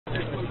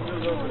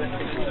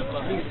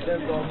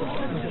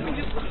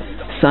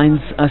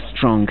Signs are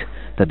strong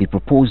that the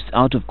proposed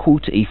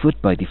out-of-court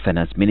effort by the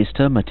Finance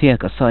Minister Matia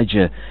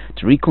Kasaija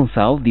to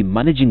reconcile the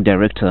Managing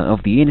Director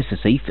of the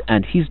NSSF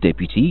and his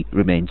deputy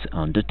remains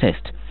under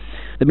test.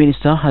 The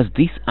Minister has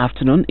this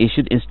afternoon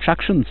issued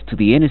instructions to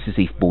the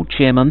NSSF Board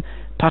Chairman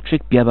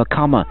Patrick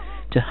Byarugaba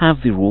to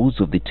have the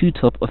roles of the two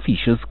top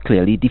officials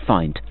clearly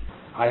defined.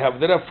 I have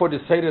therefore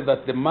decided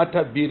that the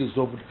matter be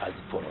resolved as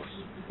follows.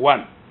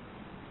 1.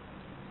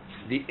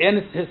 The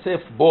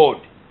NSSF Board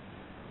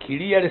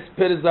clearly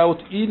spells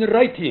out in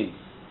writing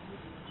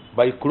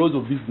by close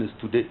of business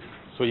today,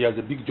 so he has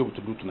a big job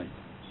to do tonight,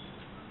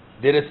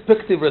 the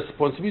respective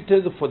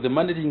responsibilities for the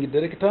Managing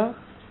Director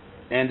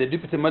and the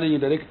Deputy Managing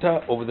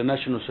Director of the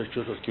National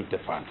Social Security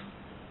Fund.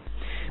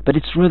 But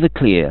it's rather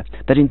clear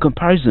that in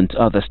comparison to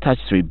other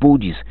statutory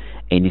bodies,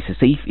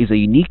 NSSF is a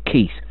unique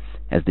case,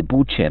 as the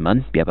board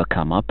chairman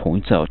Byarugaba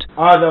points out.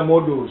 Other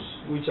models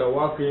which are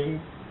working,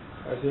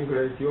 I think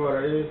like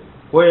URA,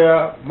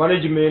 where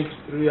management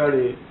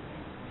really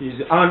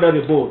is under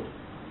the board.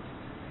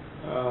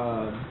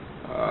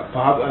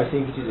 Perhaps I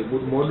think it is a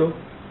good model.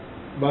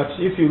 But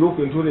if you look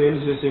into the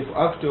NSSF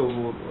Act of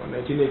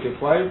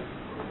 1985,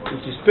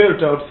 it is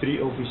spelled out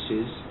 3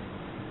 offices: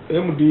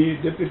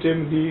 MD, Deputy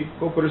MD,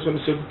 Corporation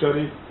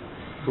Secretary,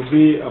 to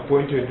be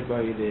appointed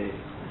by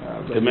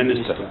the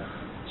Minister.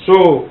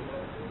 So,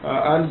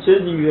 and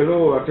changing the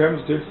law at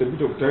times takes a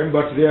bit of time,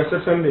 but there are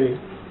certainly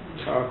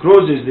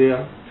clauses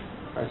there.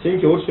 I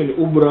think also in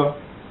UBRA,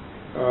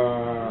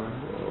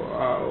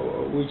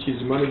 which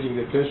is managing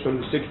the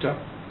pension sector,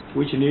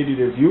 which needed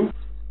review.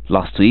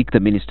 Last week, the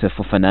Minister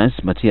for Finance,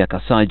 Matia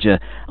Kasaija,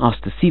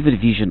 asked the Civil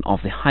Division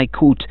of the High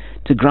Court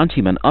to grant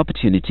him an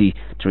opportunity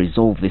to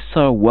resolve the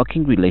sour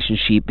working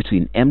relationship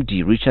between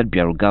MD Richard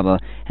Byarugaba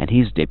and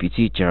his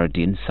deputy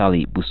Geraldine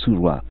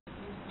Busulwa.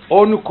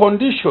 On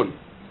condition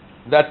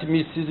that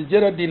Mrs.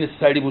 Geraldine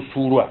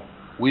Busulwa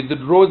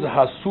withdraws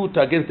her suit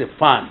against the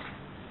fund,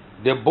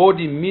 the board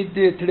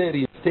immediately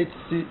reinstates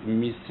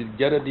Mrs.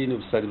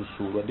 Geraldine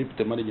Busulwa,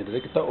 Deputy Managing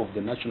Director of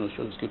the National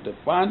Social Security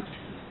Fund,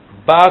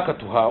 back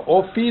to her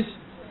office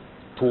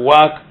to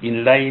work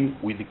in line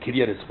with the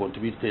clear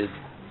responsibilities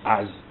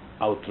as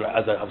I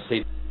have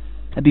said.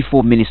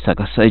 Before Minister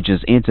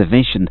Kasaija's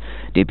intervention,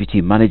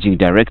 Deputy Managing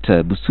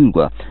Director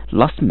Busulwa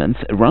last month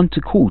ran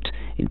to court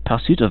in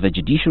pursuit of a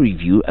judicial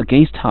review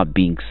against her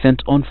being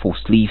sent on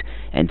forced leave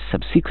and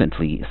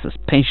subsequently a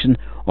suspension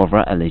of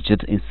her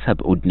alleged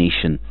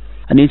insubordination.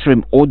 An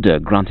interim order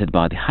granted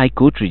by the High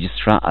Court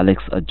Registrar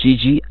Alex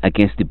Ajiji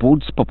against the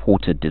board's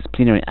purported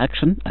disciplinary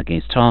action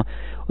against her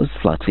was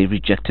flatly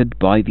rejected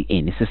by the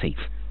NSSF.